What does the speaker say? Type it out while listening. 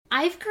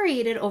I've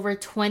created over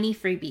 20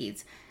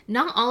 freebies.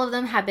 Not all of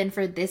them have been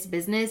for this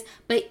business,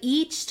 but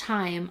each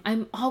time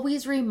I'm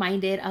always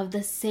reminded of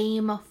the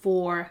same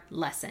 4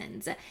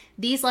 lessons.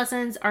 These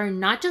lessons are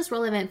not just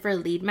relevant for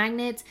lead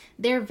magnets,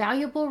 they're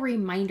valuable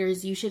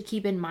reminders you should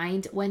keep in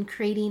mind when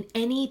creating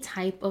any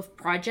type of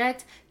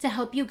project to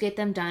help you get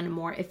them done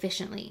more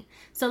efficiently.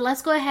 So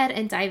let's go ahead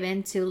and dive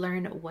in to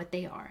learn what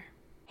they are.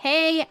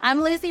 Hey,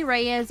 I'm Lizzie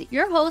Reyes,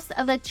 your host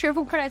of the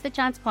Triple Productive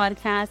Chats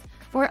podcast,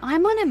 where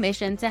I'm on a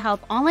mission to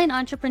help online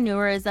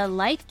entrepreneurs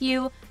like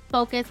you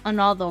focus on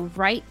all the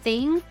right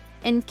things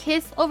and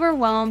kiss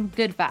overwhelm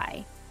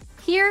goodbye.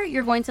 Here,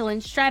 you're going to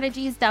learn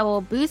strategies that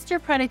will boost your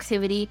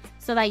productivity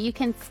so that you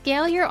can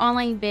scale your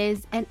online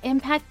biz and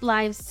impact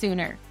lives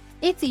sooner.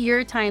 It's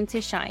your time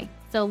to shine,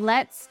 so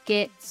let's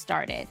get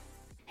started.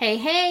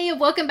 Hey,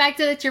 welcome back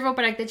to the Triple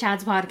Productive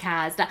Chats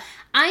podcast.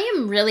 I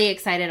am really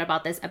excited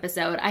about this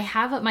episode. I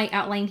have my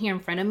outline here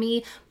in front of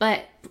me,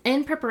 but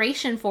in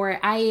preparation for it,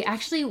 I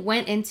actually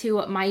went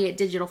into my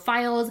digital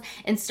files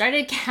and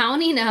started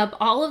counting up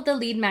all of the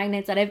lead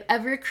magnets that I've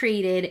ever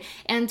created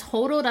and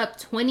totaled up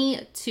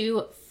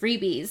 22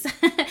 freebies.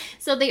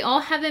 So they all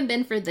haven't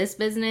been for this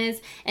business,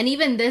 and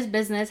even this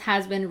business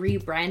has been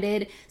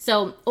rebranded.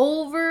 So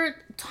over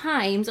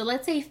time, so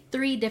let's say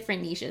 3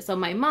 different niches. So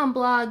my mom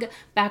blog,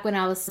 back when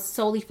I was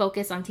solely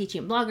focused on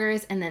teaching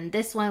bloggers, and then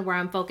this one where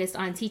I'm focused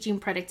on teaching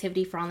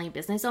productivity for online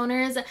business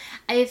owners.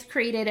 I've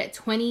created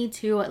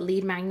 22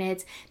 lead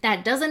magnets.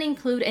 That doesn't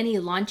include any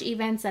launch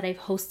events that I've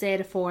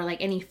hosted for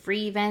like any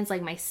free events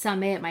like my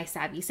summit, my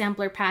Savvy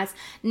Sampler Pass,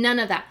 none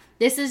of that.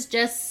 This is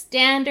just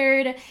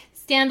standard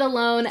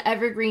standalone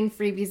evergreen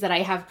freebies that I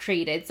have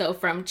created. So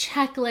from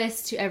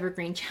checklists to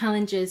evergreen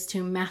challenges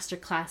to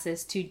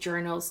masterclasses to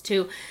journals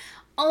to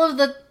all of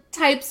the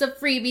types of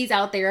freebies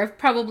out there, I've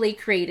probably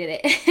created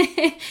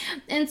it.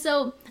 And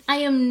so I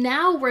am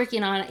now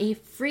working on a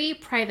free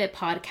private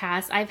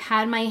podcast. I've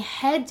had my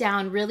head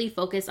down, really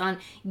focused on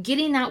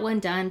getting that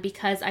one done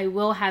because I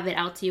will have it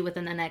out to you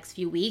within the next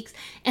few weeks.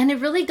 And it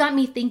really got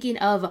me thinking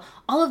of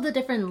all of the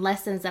different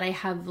lessons that I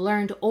have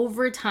learned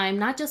over time,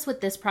 not just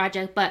with this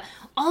project, but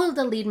all of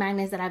the lead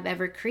magnets that I've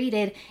ever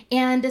created,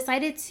 and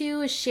decided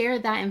to share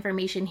that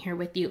information here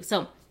with you.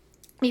 So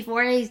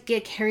before I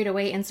get carried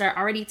away and start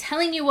already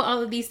telling you what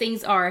all of these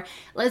things are,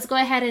 let's go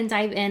ahead and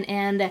dive in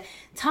and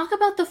talk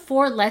about the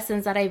 4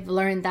 lessons that I've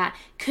learned that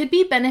could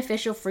be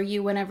beneficial for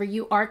you whenever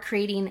you are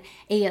creating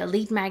a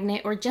lead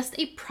magnet or just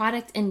a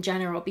product in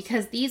general,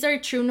 because these are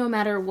true no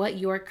matter what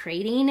you're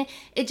creating.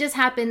 It just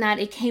happened that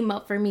it came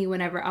up for me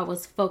whenever I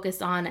was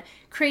focused on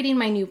creating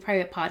my new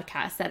private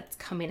podcast that's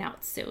coming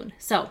out soon.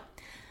 So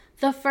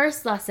the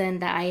first lesson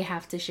that I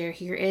have to share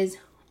here is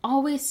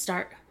always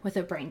start with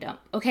a brain dump,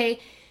 okay?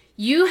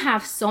 You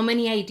have so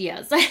many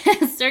ideas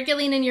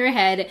circling in your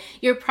head.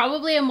 You're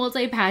probably a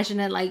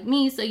multi-passionate like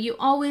me, so you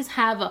always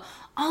have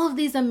all of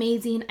these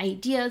amazing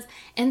ideas,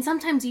 and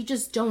sometimes you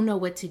just don't know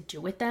what to do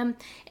with them.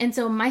 And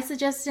so my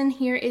suggestion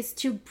here is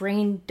to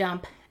brain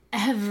dump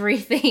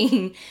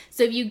everything.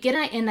 So if you get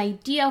an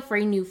idea for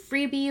a new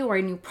freebie or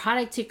a new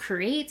product to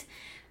create,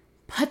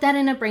 put that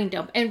in a brain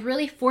dump and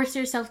really force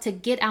yourself to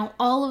get out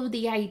all of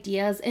the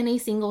ideas in a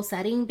single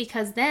setting,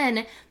 because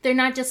then they're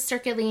not just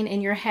circling in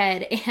your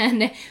head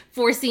and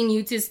forcing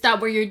you to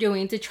stop what you're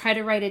doing to try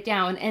to write it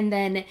down. And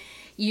then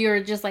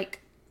you're just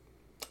like,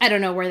 I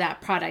don't know where that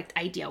product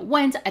idea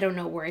went. I don't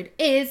know where it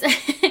is.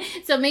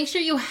 So make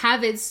sure you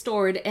have it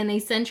stored in a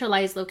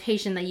centralized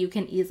location that you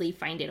can easily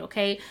find it,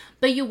 okay?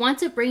 But you want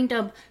to brain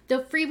dump the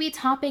freebie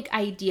topic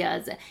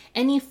ideas,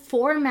 any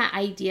format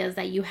ideas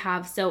that you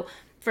have. So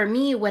for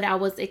me, what I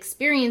was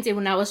experiencing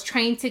when I was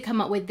trying to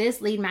come up with this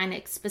lead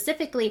magnet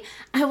specifically,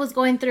 I was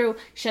going through,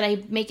 should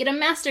I make it a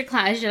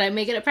masterclass? Should I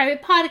make it a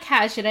private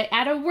podcast? Should I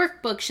add a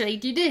workbook? Should I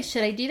do this?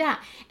 Should I do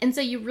that? And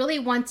so you really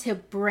want to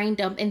brain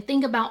dump and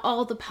think about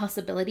all the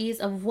possibilities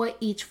of what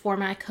each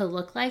format could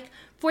look like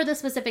for the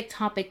specific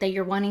topic that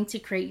you're wanting to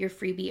create your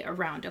freebie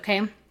around,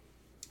 okay?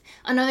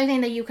 Another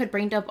thing that you could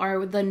brain dump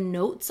are the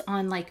notes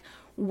on like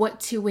what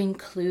to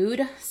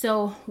include.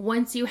 So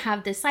once you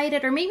have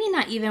decided, or maybe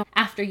not even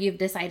after you've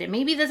decided,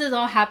 maybe this is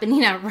all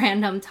happening at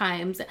random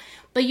times,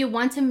 but you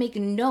want to make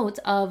notes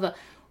of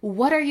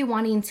what are you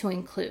wanting to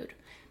include.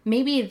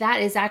 Maybe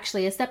that is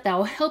actually a step that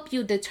will help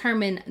you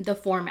determine the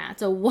format.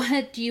 So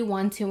what do you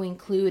want to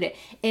include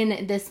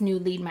in this new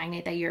lead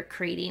magnet that you're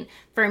creating?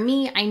 For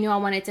me, I knew I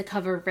wanted to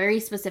cover very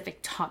specific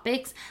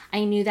topics.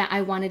 I knew that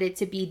I wanted it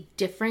to be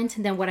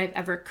different than what I've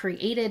ever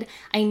created.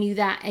 I knew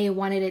that I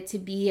wanted it to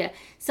be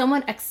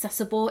somewhat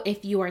accessible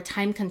if you are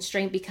time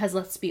constrained, because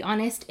let's be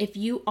honest, if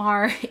you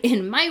are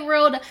in my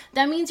world,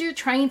 that means you're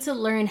trying to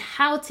learn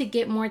how to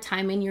get more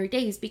time in your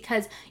days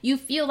because you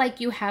feel like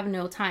you have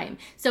no time.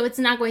 So it's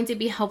not going to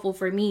be helpful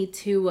for me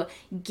to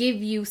give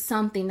you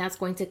something that's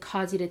going to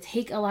cause you to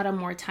take a lot of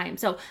more time.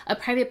 So a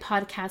private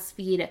podcast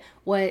feed,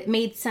 what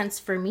made sense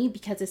for me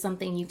because it's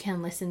something you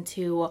can listen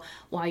to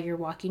while you're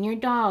walking your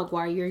dog,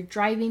 while you're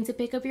driving to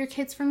pick up your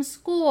kids from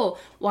school,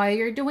 while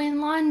you're doing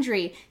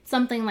laundry,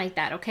 something like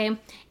that, okay?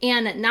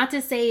 And not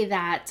to say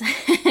that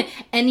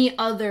any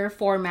other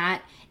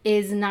format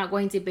is not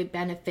going to be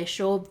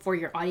beneficial for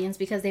your audience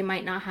because they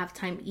might not have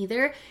time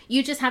either.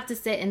 You just have to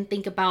sit and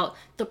think about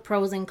the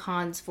pros and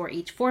cons for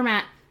each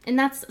format. And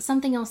that's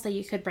something else that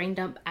you could brain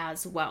dump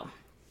as well.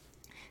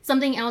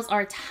 Something else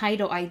are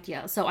title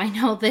ideas. So I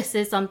know this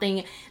is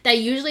something that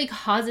usually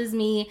causes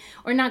me,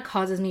 or not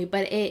causes me,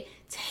 but it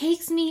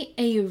takes me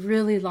a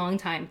really long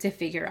time to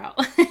figure out.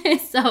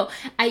 So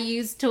I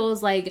use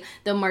tools like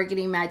the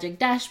Marketing Magic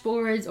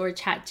dashboards or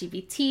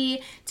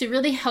ChatGPT to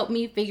really help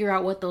me figure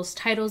out what those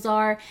titles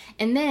are.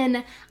 And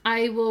then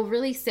I will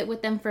really sit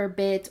with them for a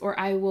bit, or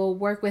I will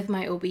work with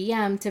my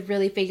OBM to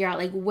really figure out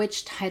like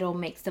which title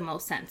makes the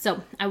most sense.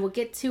 So I will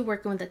get to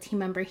working with a team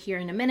member here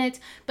in a minute,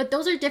 but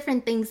those are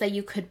different things that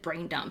you could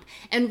brain dump.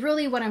 And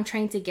really what I'm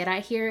trying to get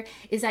at here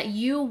is that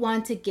you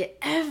want to get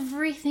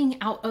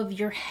everything out of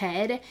your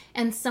head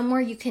and somewhere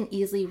you can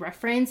easily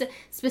reference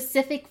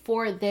specific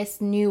for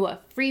this new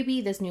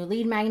freebie, this new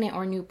lead magnet,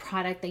 or new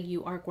product that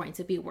you are going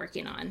to be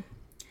working on.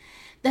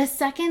 The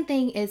second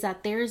thing is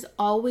that there's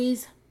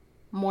always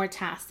more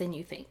tasks than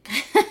you think.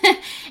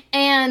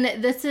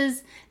 And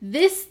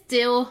this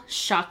still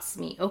shocks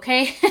me,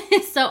 okay?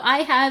 So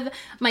I have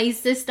my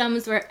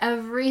systems for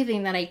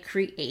everything that I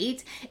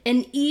create.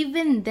 And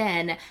even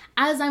then,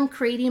 as I'm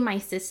creating my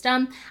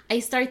system, I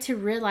start to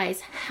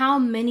realize how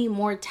many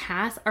more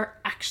tasks are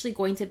actually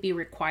going to be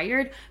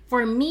required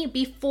for me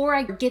before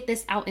I get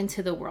this out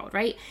into the world,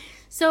 right?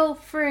 So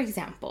for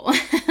example,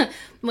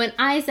 when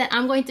I said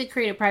I'm going to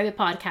create a private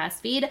podcast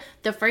feed,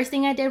 the first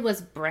thing I did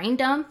was brain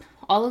dump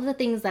all of the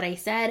things that I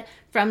said.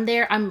 From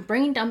there, I'm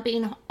brain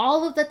dumping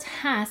all of the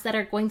tasks that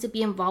are going to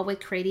be involved with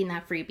creating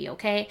that freebie,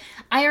 okay?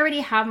 I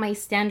already have my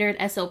standard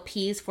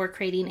SOPs for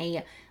creating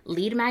a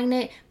lead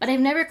magnet, but I've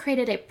never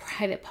created a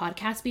private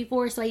podcast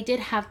before, so I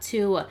did have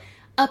to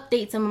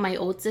update some of my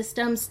old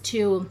systems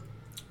to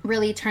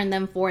really turn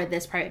them for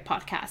this private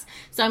podcast.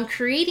 So I'm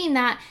creating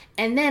that,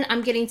 and then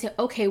I'm getting to,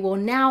 okay, well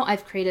now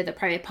I've created the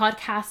private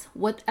podcast.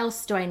 What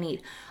else do I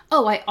need?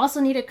 Oh, I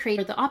also need to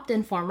create the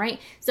opt-in form, right?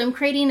 So I'm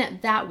creating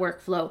that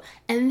workflow.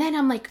 And then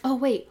I'm like, oh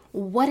wait,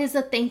 what is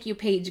a thank you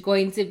page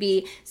going to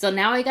be? So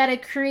now I got to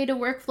create a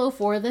workflow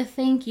for the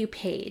thank you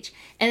page.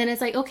 And then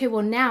it's like, okay,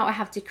 well now I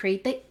have to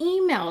create the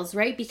emails,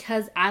 right?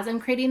 Because as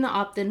I'm creating the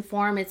opt-in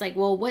form, it's like,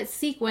 well, what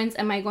sequence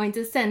am I going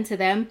to send to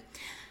them?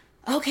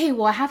 Okay,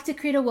 well, I have to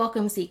create a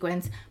welcome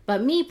sequence,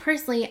 but me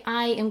personally,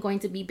 I am going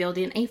to be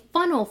building a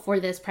funnel for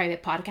this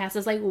private podcast.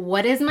 It's like,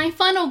 what is my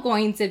funnel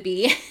going to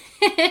be?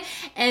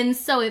 And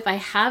so if I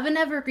have an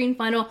evergreen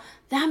funnel,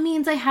 that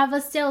means I have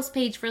a sales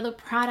page for the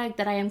product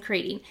that I am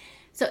creating.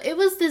 So it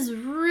was this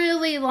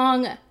really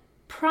long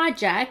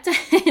project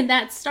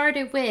that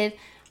started with,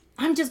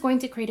 I'm just going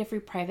to create a free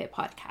private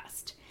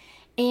podcast.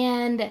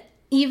 And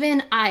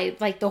even I,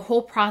 like the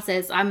whole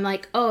process, I'm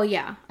like, oh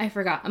yeah, I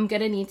forgot. I'm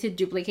going to need to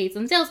duplicate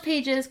some sales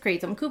pages,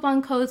 create some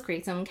coupon codes,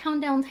 create some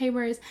countdown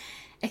timers,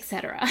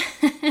 etc.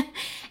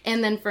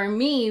 And then for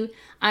me,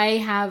 I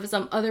have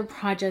some other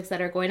projects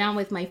that are going on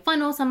with my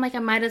funnel. So I'm like, I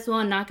might as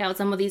well knock out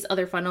some of these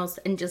other funnels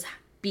and just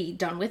be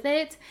done with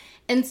it.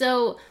 And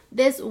so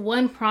this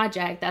one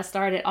project that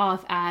started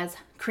off as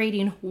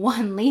creating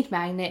one lead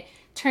magnet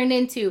turned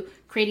into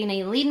creating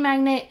a lead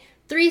magnet,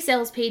 3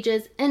 sales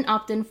pages, an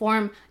opt-in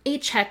form, a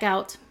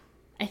checkout.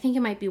 I think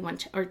it might be 1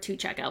 or 2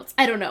 checkouts.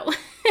 I don't know.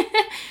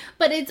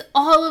 But it's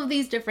all of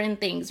these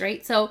different things,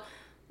 right? So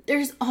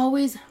there's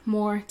always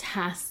more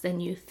tasks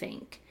than you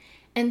think.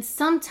 And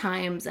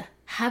sometimes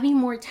having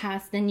more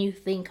tasks than you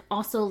think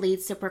also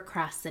leads to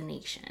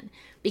procrastination,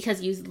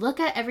 because you look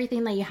at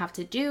everything that you have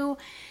to do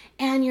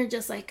and you're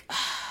just like,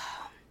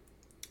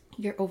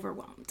 you're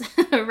overwhelmed,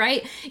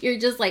 right? You're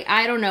just like,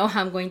 I don't know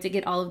how I'm going to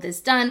get all of this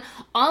done.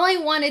 All I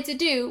wanted to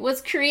do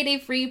was create a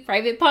free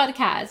private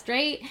podcast,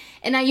 right?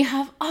 And now you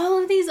have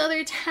all of these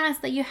other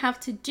tasks that you have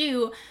to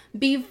do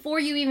before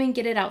you even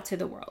get it out to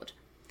the world.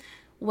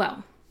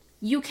 Well,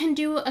 you can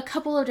do a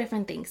couple of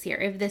different things here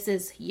if this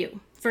is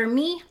you. For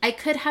me, I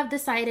could have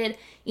decided,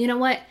 you know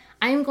what?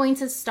 I'm going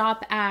to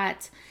stop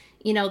at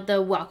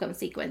the welcome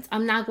sequence.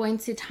 I'm not going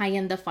to tie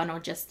in the funnel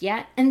just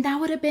yet. And that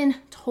would have been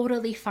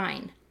totally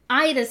fine.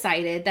 I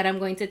decided that I'm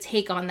going to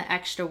take on the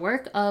extra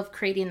work of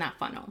creating that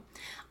funnel.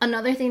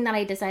 Another thing that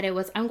I decided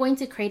was I'm going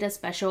to create a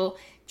special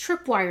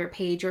Tripwire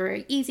page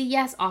or Easy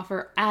Yes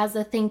offer as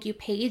a thank you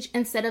page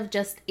instead of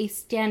just a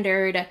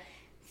standard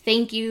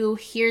thank you,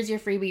 here's your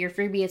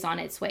freebie is on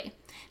its way.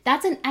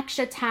 That's an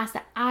extra task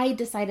that I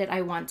decided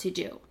I want to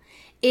do.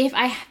 If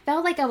I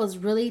felt like I was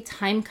really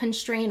time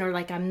constrained, or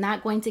like I'm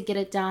not going to get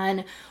it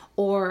done,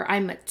 or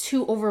I'm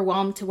too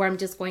overwhelmed to where I'm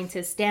just going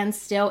to stand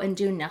still and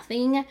do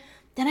nothing,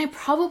 then I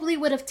probably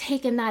would have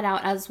taken that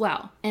out as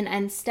well. And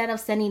instead of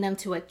sending them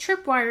to a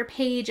Tripwire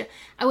page,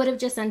 I would have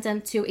just sent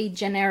them to a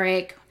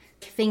generic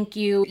thank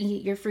you,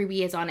 your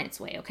freebie is on its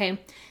way, okay?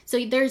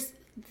 So there's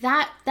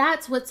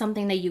that's what's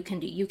something that you can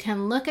do. You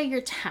can look at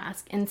your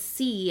task and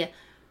see,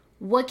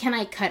 what can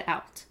I cut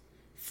out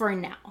for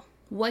now?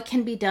 What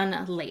can be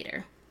done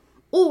later?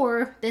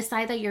 Or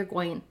decide that you're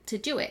going to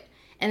do it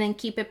and then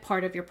keep it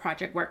part of your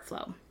project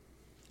workflow.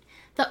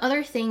 The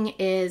other thing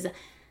is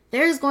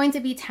there's going to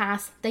be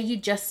tasks that you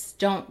just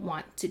don't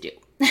want to do.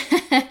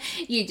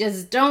 You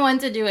just don't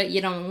want to do it.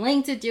 You don't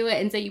like to do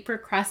it. And so you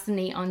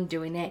procrastinate on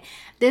doing it.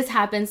 This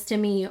happens to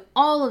me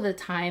all of the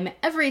time.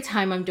 Every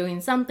time I'm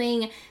doing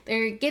something,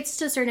 there gets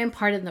to a certain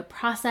part of the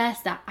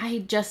process that I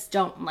just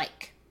don't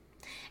like.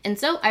 And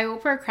so I will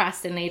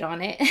procrastinate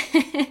on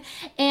it.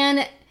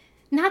 And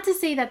not to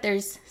say that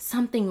there's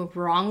something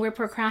wrong with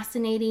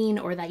procrastinating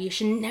or that you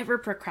should never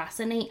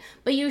procrastinate,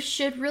 but you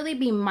should really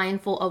be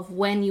mindful of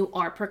when you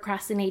are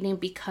procrastinating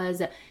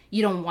because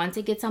you don't want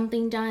to get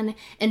something done,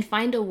 and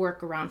find a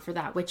workaround for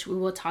that, which we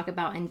will talk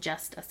about in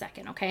just a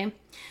second, okay?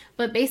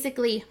 But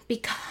basically,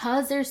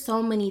 because there's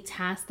so many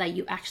tasks that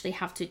you actually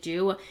have to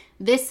do,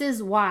 this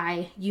is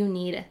why you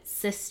need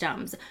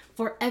systems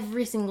for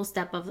every single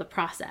step of the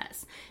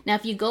process. Now,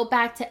 if you go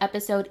back to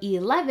episode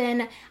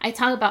 11, I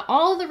talk about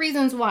all the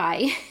reasons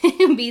why,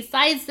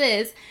 besides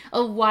this,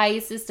 of why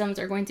systems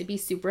are going to be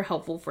super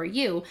helpful for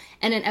you.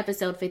 And in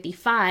episode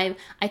 55,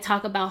 I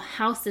talk about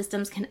how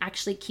systems can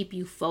actually keep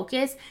you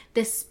focused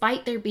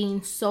despite there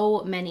being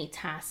so many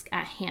tasks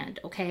at hand,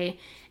 okay?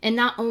 And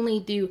not only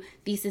do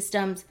these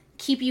systems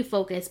keep you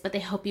focused, but they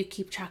help you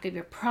keep track of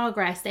your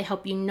progress. They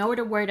help you know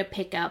where to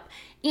pick up,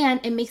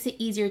 and it makes it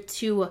easier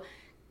to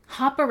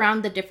hop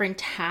around the different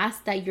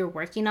tasks that you're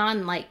working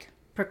on, like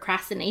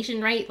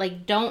procrastination, right? Like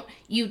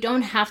you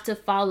don't have to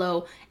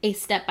follow a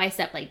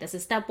step-by-step, like this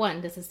is step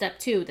 1, this is step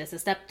 2, this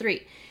is step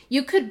 3.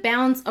 You could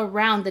bounce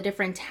around the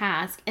different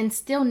tasks and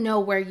still know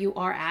where you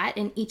are at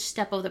in each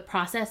step of the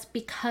process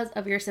because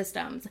of your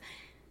systems.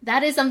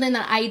 That is something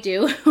that I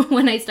do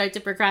when I start to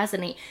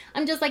procrastinate.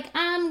 I'm just like,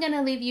 I'm going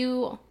to leave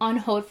you on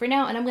hold for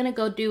now, and I'm going to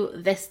go do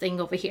this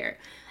thing over here.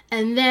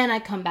 And then I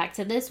come back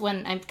to this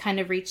when I've kind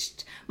of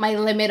reached my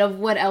limit of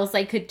what else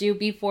I could do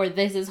before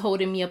this is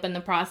holding me up in the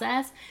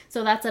process.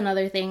 So that's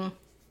another thing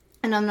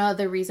and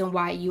another reason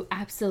why you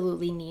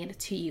absolutely need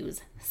to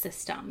use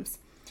systems.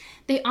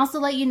 They also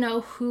let you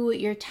know who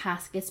your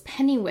task is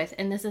pending with,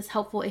 and this is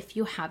helpful if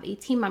you have a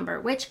team member,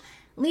 which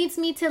leads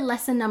me to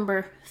lesson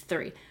number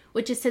 3,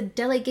 which is to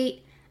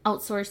delegate,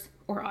 outsource,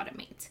 or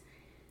automate.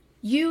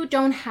 You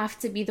don't have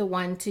to be the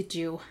one to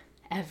do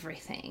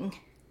everything.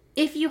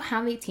 If you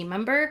have a team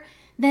member,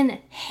 then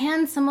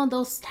hand some of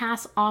those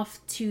tasks off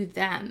to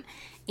them.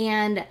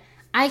 And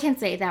I can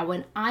say that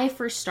when I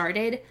first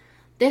started,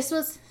 this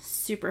was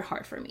super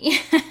hard for me.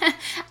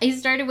 I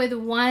started with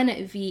one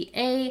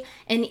VA,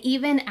 and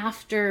even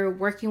after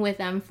working with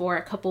them for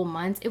a couple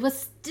months, it was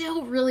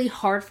still really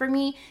hard for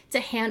me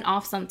to hand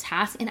off some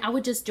tasks, and I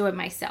would just do it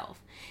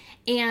myself.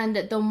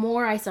 And the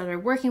more I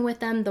started working with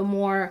them, the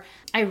more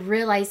I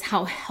realized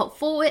how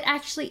helpful it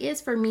actually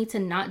is for me to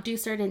not do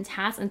certain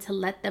tasks and to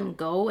let them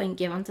go and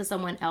give them to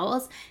someone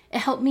else. It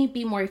helped me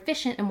be more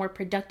efficient and more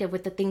productive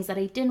with the things that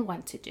I didn't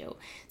want to do.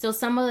 So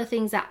some of the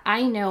things that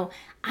I know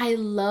I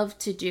love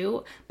to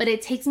do, but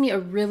it takes me a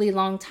really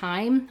long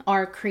time,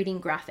 are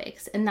creating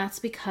graphics. And that's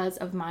because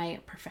of my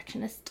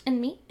perfectionist in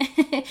me.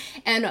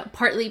 And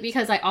partly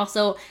because I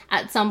also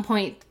at some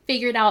point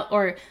figured out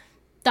or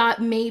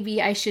thought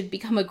maybe I should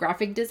become a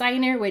graphic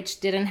designer, which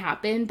didn't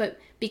happen. But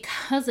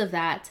because of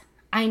that,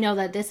 I know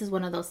that this is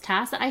one of those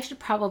tasks that I should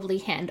probably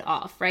hand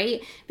off,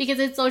 right? Because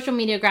it's social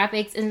media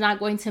graphics is not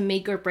going to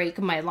make or break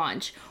my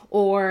launch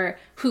or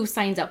who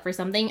signs up for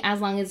something,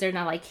 as long as they're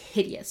not like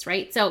hideous,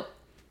 right? So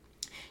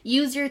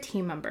use your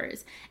team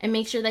members and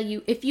make sure that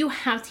if you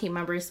have team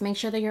members, make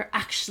sure that you're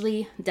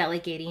actually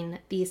delegating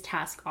these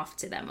tasks off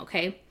to them,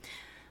 okay?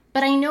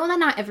 But I know that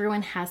not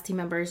everyone has team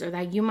members, or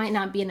that you might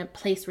not be in a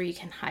place where you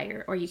can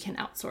hire or you can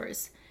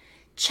outsource.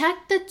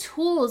 Check the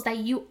tools that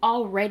you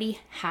already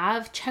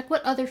have. Check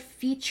what other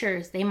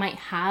features they might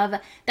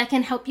have that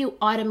can help you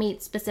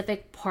automate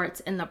specific parts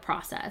in the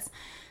process.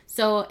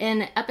 So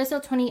in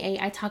episode 28,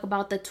 I talk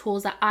about the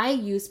tools that I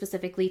use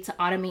specifically to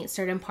automate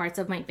certain parts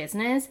of my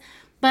business.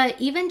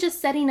 But even just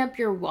setting up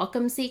your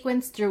welcome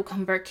sequence through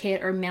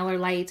ConvertKit or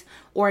MailerLite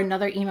or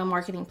another email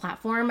marketing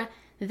platform,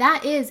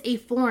 that is a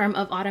form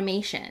of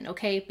automation,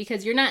 okay?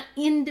 Because you're not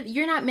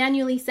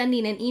manually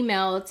sending an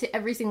email to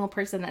every single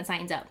person that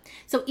signs up.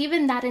 So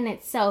even that in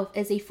itself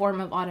is a form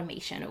of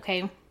automation,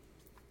 okay?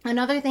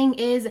 Another thing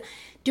is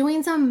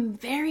doing some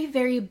very,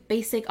 very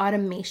basic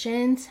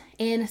automations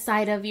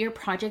inside of your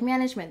project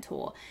management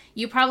tool.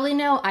 You probably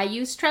know I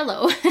use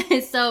Trello.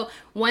 So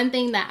one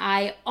thing that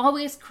I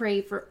always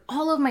crave for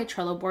all of my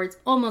Trello boards,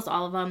 almost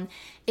all of them,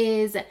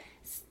 is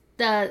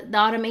the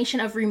automation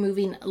of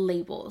removing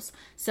labels.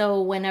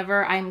 So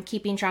whenever I'm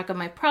keeping track of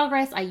my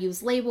progress, I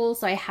use labels.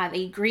 So I have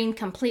a green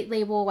complete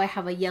label, I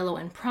have a yellow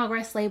in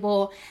progress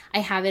label, I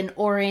have an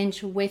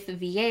orange with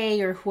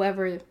VA or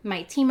whoever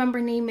my team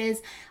member name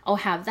is, I'll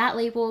have that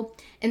label.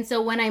 And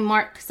so when I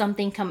mark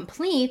something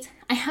complete,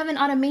 I have an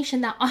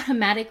automation that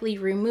automatically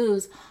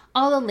removes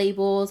all the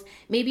labels.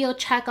 Maybe I'll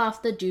check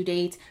off the due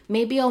date.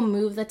 Maybe I'll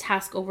move the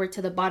task over to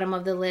the bottom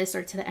of the list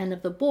or to the end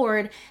of the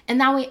board.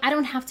 And that way I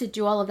don't have to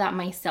do all of that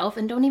myself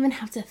and don't even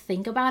have to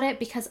think about it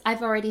because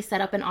I've already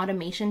set up an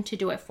automation to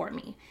do it for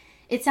me.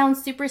 It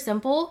sounds super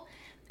simple.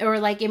 or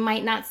like it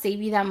might not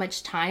save you that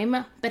much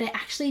time, but it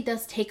actually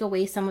does take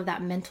away some of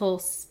that mental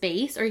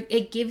space, or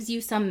it gives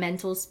you some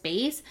mental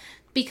space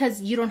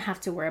because you don't have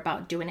to worry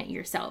about doing it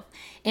yourself.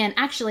 And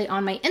actually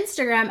on my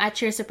Instagram at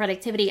Cheers to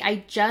Productivity,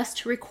 I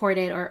just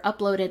recorded or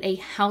uploaded a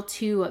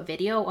how-to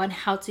video on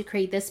how to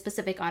create this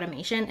specific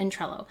automation in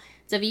Trello.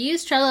 So if you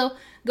use Trello,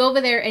 go over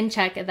there and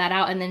check that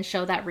out and then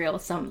show that reel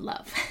some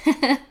love.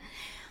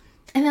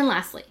 And then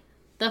lastly,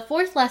 the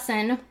fourth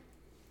lesson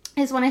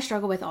is one I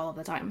struggle with all of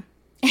the time.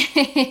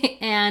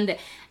 And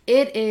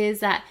it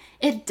is that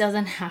it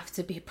doesn't have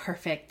to be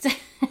perfect.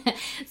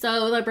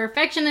 So the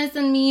perfectionist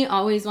in me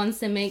always wants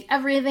to make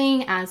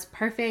everything as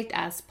perfect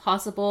as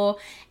possible.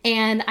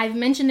 And I've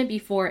mentioned it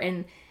before,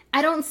 and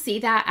I don't see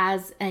that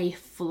as a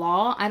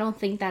flaw. I don't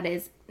think that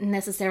is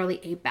necessarily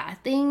a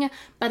bad thing,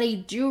 but I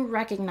do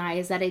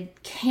recognize that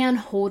it can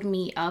hold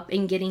me up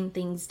in getting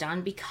things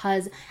done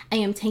because I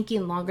am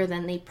taking longer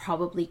than they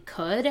probably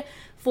could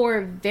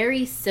for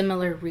very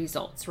similar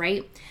results,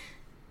 right?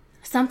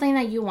 Something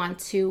that you want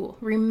to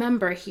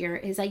remember here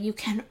is that you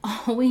can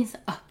always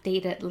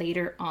update it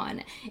later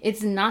on.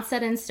 It's not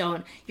set in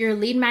stone. Your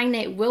lead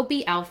magnet will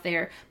be out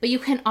there, but you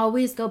can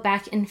always go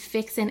back and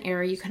fix an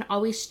error. You can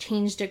always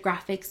change the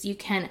graphics. You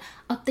can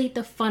update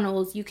the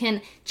funnels. You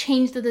can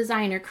change the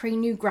design or create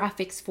new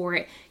graphics for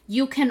it.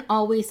 You can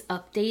always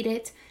update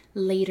it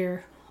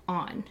later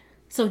on.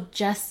 So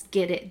just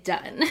get it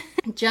done.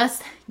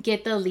 Just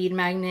get the lead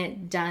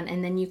magnet done,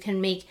 and then you can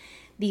make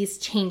these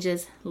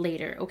changes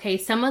later, okay?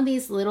 Some of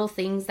these little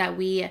things that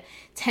we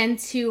tend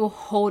to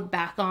hold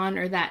back on,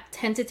 or that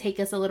tend to take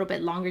us a little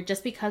bit longer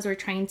just because we're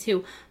trying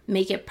to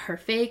make it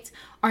perfect,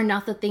 are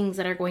not the things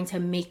that are going to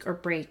make or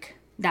break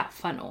that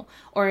funnel,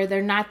 or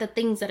they're not the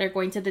things that are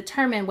going to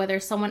determine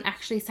whether someone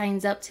actually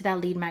signs up to that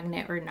lead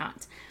magnet or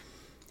not.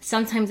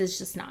 Sometimes it's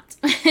just not.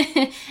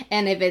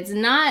 And if it's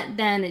not,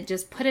 then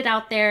just put it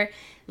out there.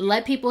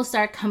 Let people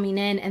start coming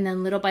in, and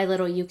then little by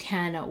little you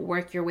can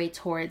work your way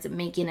towards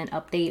making an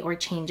update or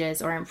changes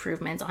or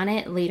improvements on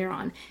it later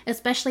on,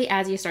 especially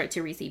as you start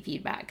to receive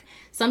feedback.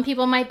 Some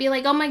people might be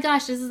like, oh my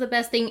gosh, this is the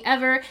best thing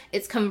ever.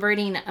 It's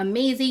converting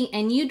amazing.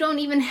 And you don't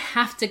even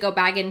have to go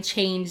back and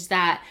change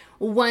that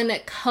one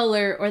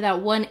color or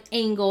that one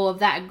angle of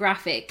that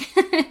graphic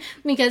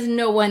because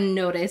no one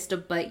noticed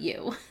but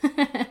you.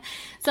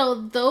 So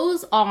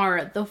those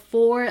are the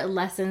 4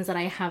 lessons that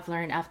I have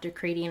learned after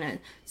creating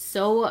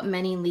so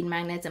many lead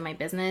magnets in my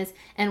business,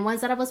 and ones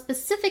that I was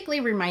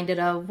specifically reminded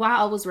of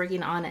while I was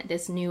working on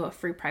this new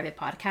free private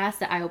podcast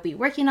that I will be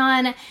working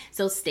on.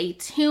 So stay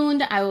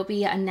tuned. I will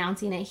be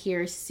announcing it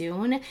here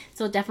soon.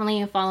 So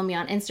definitely follow me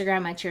on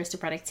Instagram at Cheers to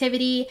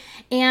Productivity,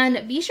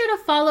 and be sure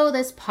to follow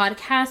this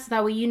podcast so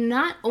that way you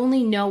not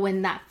only know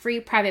when that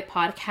free private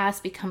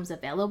podcast becomes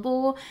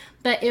available,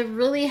 but it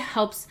really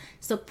helps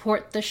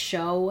support the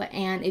show.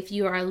 And if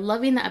you are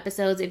loving the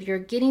episodes, if you're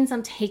getting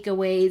some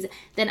takeaways,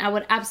 then I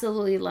would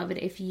absolutely love it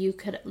if you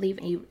could leave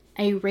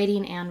a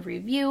rating and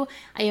review.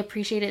 I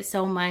appreciate it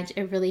so much.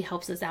 It really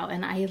helps us out,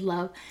 and I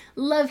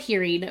love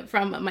hearing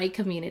from my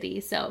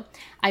community. So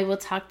I will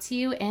talk to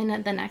you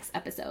in the next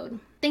episode.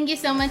 Thank you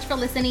so much for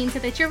listening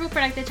to the Cheerful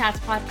Productive Chats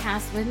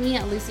podcast with me,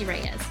 Lucy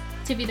Reyes.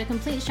 To view the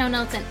complete show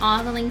notes and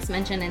all the links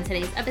mentioned in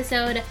today's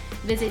episode,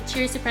 visit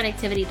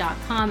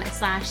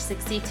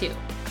cheerstoproductivity.com/62.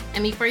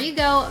 And before you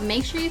go,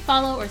 make sure you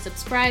follow or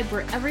subscribe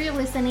wherever you're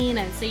listening,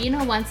 and so you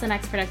know once the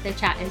next productive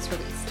chat is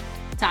released.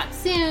 Talk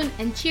soon,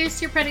 and cheers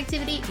to your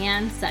productivity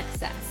and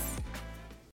success.